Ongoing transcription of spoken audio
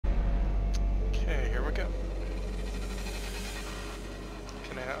we go.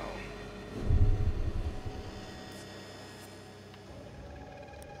 Kanal.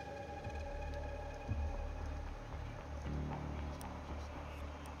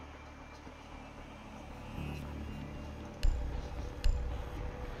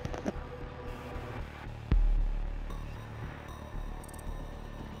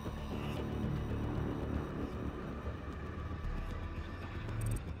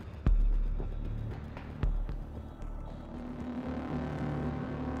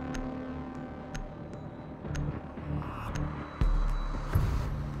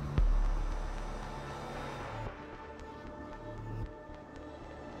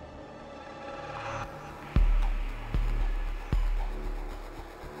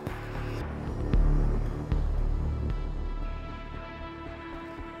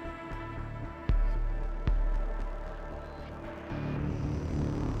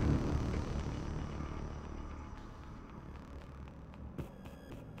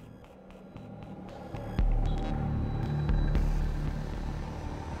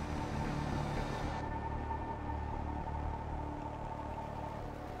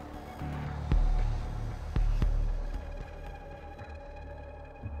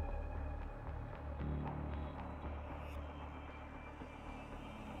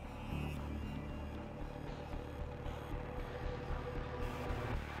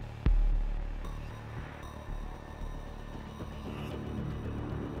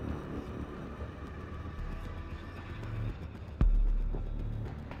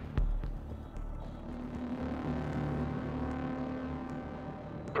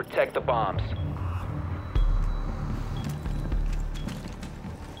 Protect the bombs.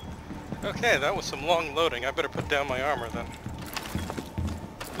 Okay, that was some long loading. I better put down my armor then.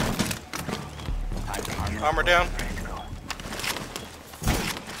 Armor down.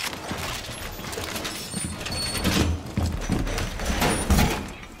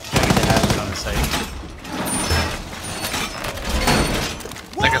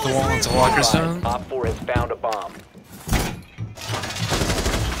 I got the wall into locker zone. Op 4 has found a bomb.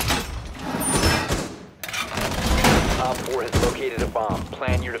 Op 4 has located a bomb.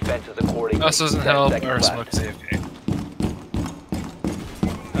 Plan your defenses accordingly. Us doesn't 10 help, seconds or left. smoke AFK.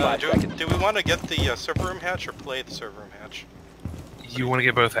 Do we want to get the server room hatch or play the server room hatch? You want to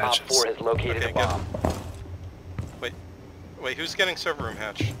get both Op hatches. 4 has located Okay, a bomb. Wait, who's getting server room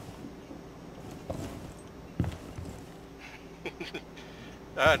hatch?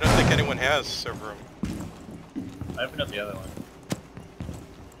 I don't think anyone has server room. I opened up the other one.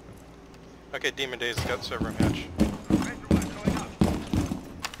 Okay, Demon Days got server room hatch.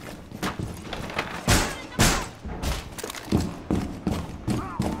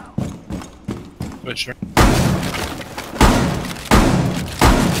 Butcher.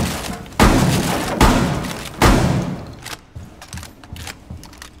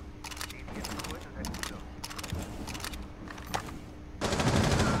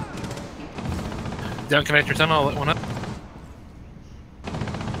 Down connector tunnel, I'll let one up.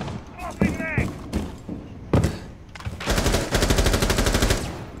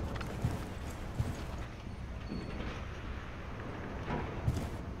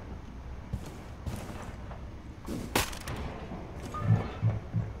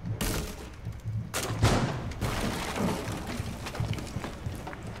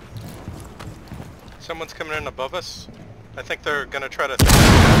 Someone's coming in above us. I think they're gonna try to...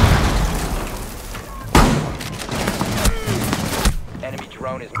 Enemy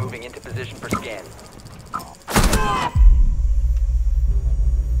drone is moving into position for scan.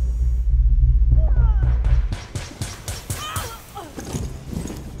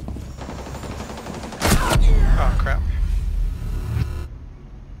 Oh crap.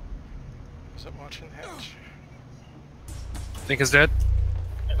 Wasn't watching the hatch. Think is dead.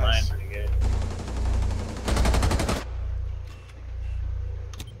 That line pretty good.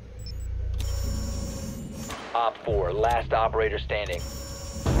 Op 4, last operator standing.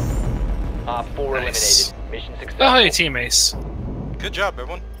 Op 4 Nice. eliminated. Mission successful. Oh, hey, team ace. Good job,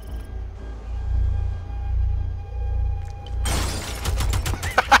 everyone.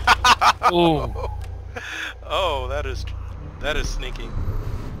 Ooh. Oh, that is sneaky.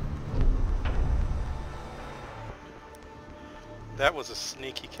 That was a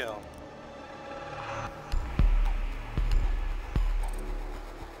sneaky kill.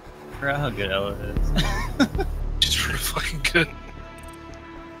 I forgot how good Ella is. She's pretty fucking good.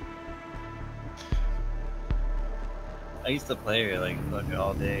 I used to play her like fucking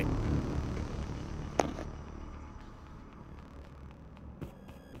all day.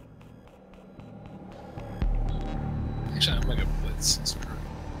 Actually, I'm gonna go blitz.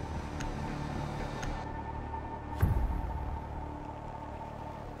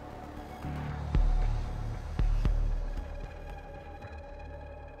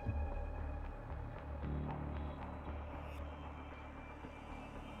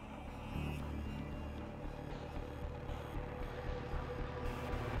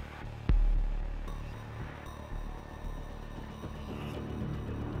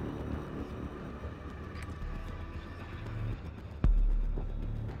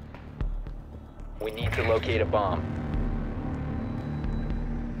 We need to locate a bomb.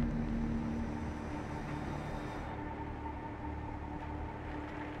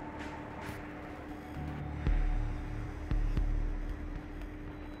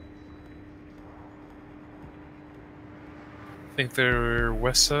 I think they're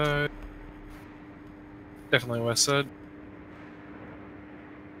west side. Definitely west side.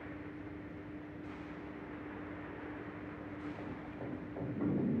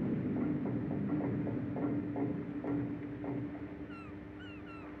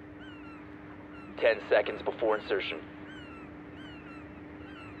 Ten seconds before insertion.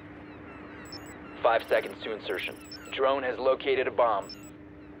 5 seconds to insertion. Drone has located a bomb.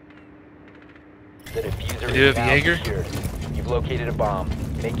 The diffuser You is have now Jaeger? secured. You've located a bomb.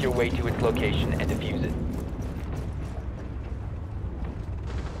 Make your way to its location and defuse it.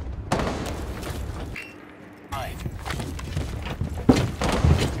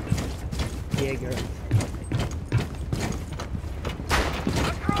 Jaeger.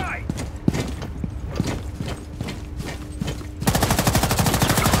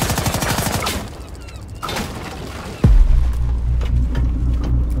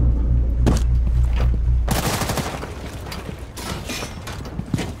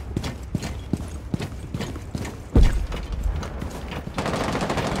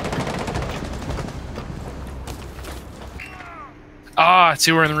 Ah,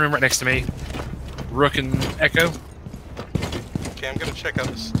 two are in the room right next to me. Rook and Echo. Okay, I'm gonna check out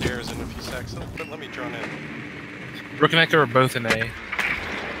the stairs in a few seconds, but let me drone in. Rook and Echo are both in A.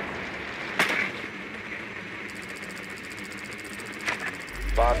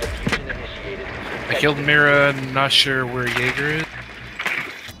 Bomb diffusion initiated. I killed Mira, not sure where Jaeger is.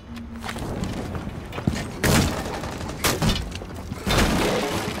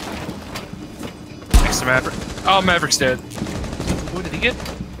 Next to Maverick. Oh, Maverick's dead. What did he get?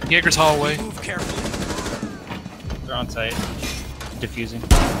 Jaeger's hallway. Move carefully. They're on site. Diffusing.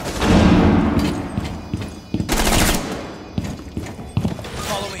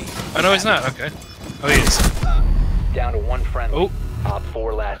 Follow me. Oh no, he's not. Okay. Oh, he is. Down to one friendly. Oh. Op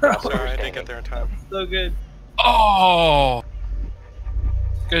 4 last operator Sorry, I didn't standing. get there in time. So good. Oh.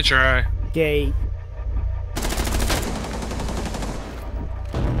 Good try. Gay.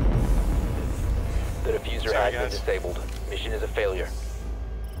 The diffuser Sorry, has been guys. disabled. Mission is a failure.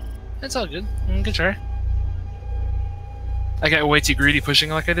 That's all good. Good try. I got way too greedy pushing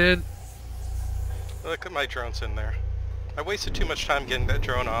like I did. Look at my drones in there. I wasted too much time getting that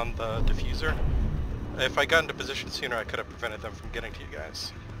drone on the diffuser. If I got into position sooner, I could have prevented them from getting to you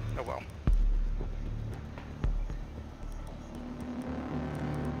guys. Oh well.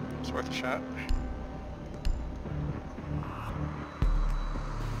 It's worth a shot.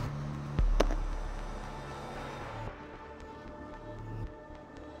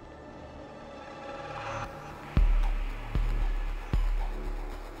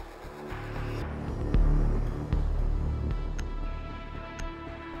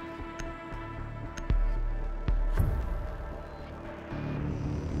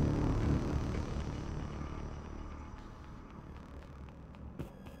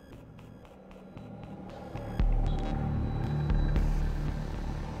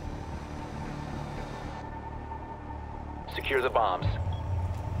 Secure the bombs.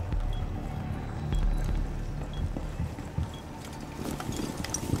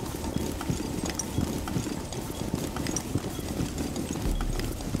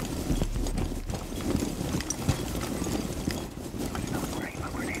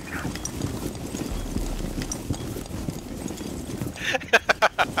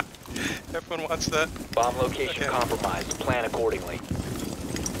 Everyone wants that. Bomb location Okay. compromised. Plan accordingly.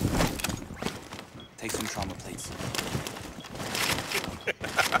 Take some trauma, please.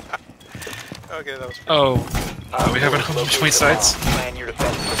 Okay, that was. Oh. Op we have 4 it on located between the sites? bomb. Plan your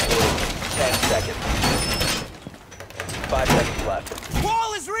defense accordingly. 10 seconds. 5 seconds left.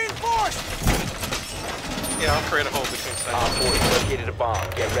 Wall is reinforced! Yeah, I'll create a hole between Op sides. 4 has located a bomb.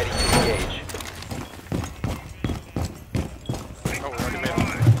 Get ready to engage. Oh, we already made it.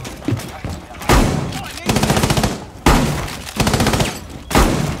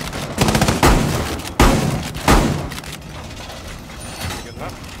 Good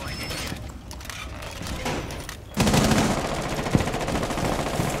enough.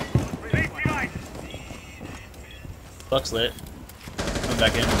 Buck's lit. Come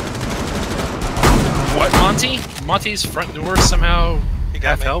back in. What, Monty? Monty's front door somehow He got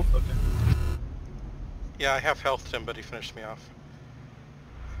half me. health? Yeah, I half healthed him, but he finished me off.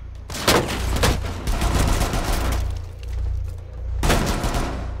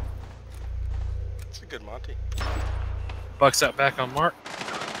 It's a good Monty. Buck's out back on Mark.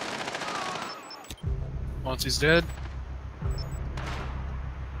 Once he's dead.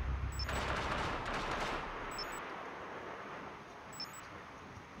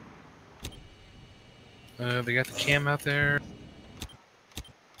 They got the cam out there.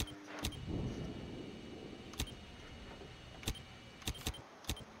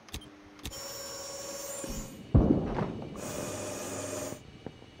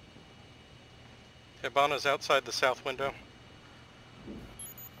 Hibana's outside the south window.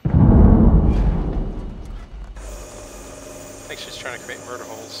 I think she's trying to create murder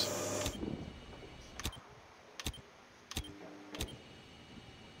holes.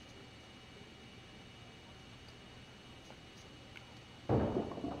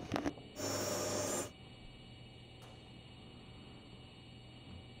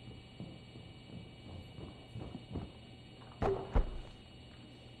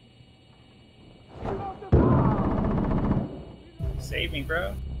 Save me,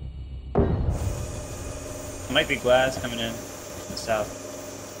 bro. Might be glass coming in from the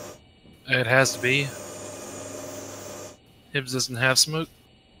south. It has to be. Hibbs doesn't have smoke.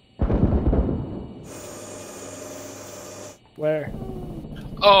 Where?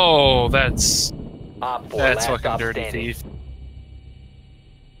 Oh, that's Op 4, that's last fucking stop dirty standing. thief.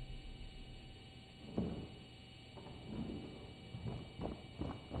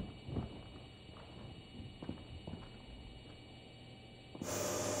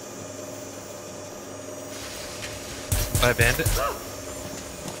 By bandit.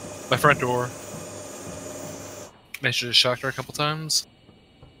 My front door. Managed to shock her a couple times.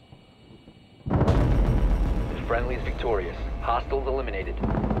 Friendly's victorious. Hostiles eliminated.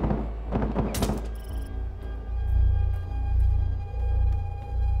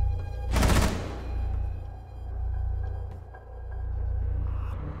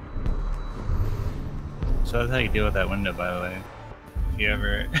 So that's how you deal with that window, by the way. If you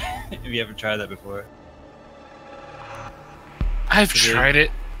ever, if you ever tried that before. I've Is it- tried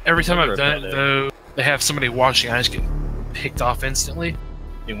it. Every time Never I've done it, about it. though, they have somebody watching. I just get picked off instantly.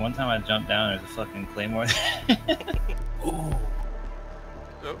 Dude, one time I jumped down, there's a fucking claymore. Ooh.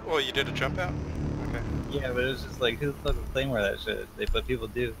 Oh, well, you did a jump out? Okay. Yeah, but it was just like, who the fuck would claymore that shit? But people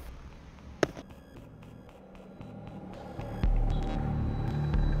do.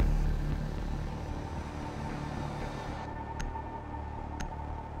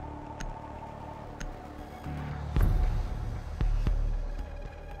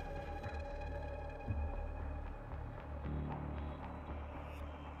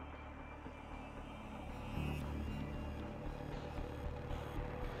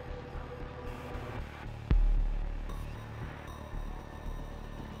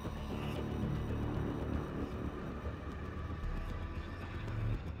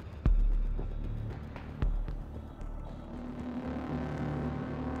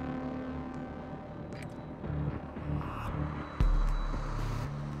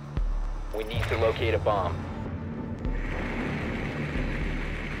 We need to locate a bomb.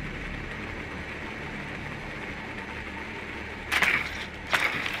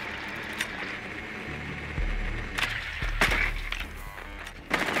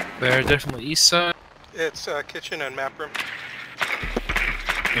 They're definitely east side. It's kitchen and map room.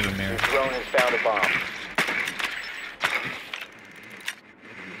 Give a Your mirror. drone has found a bomb.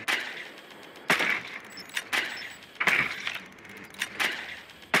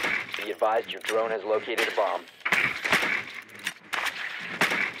 Be advised, your drone has located a bomb.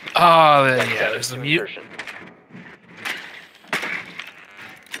 Oh, 10 yeah, seconds there's the to mute. insertion.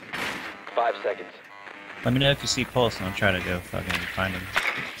 5 seconds. Let me know if you see Pulse and I'll try to go fucking find him.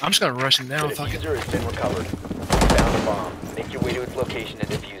 I'm just gonna rush him The down. Fuck it. diffuser has been recovered. You found a bomb. Make your way to its location and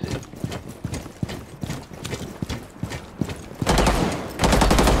defuse it.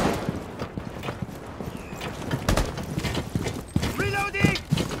 Reloading!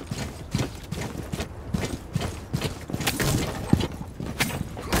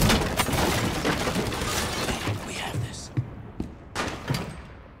 We have this.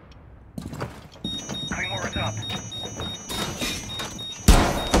 Claymore is up.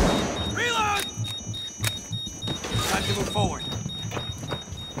 Reload! Time to move forward.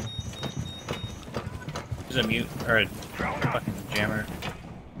 There's a mute, or a fucking jammer.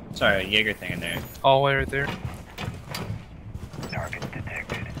 Sorry, a Jaeger thing in there. All the way right there. Target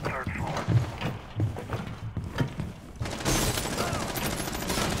detected. 3rd floor.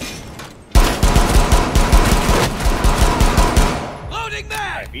 Loading mag!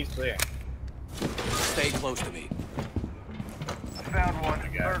 Alright, B's clear. Stay close to me. I found one.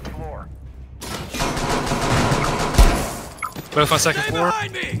 3rd floor. Both on second Stay floor.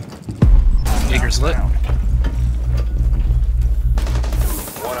 behind me! Jaeger's lit.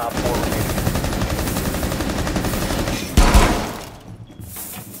 One op 4 remaining.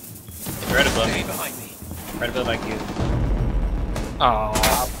 still like you. Oh,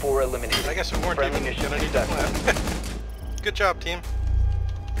 Op 4 eliminated. I guess we weren't Friendly even mission gonna need to successful. plan. Good job, team.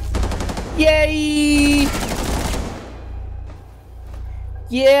 Yay!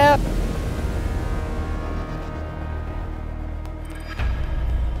 Yeah!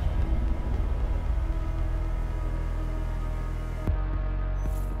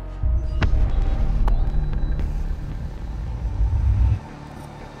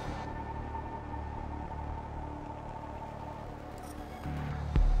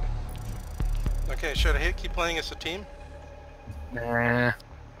 Okay, should I keep playing as a team? nah.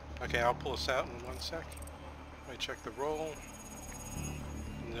 Okay, I'll pull us out in 1 sec. Let me check the roll.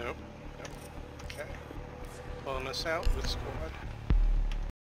 Nope. Nope. Okay. Pulling us out with squad.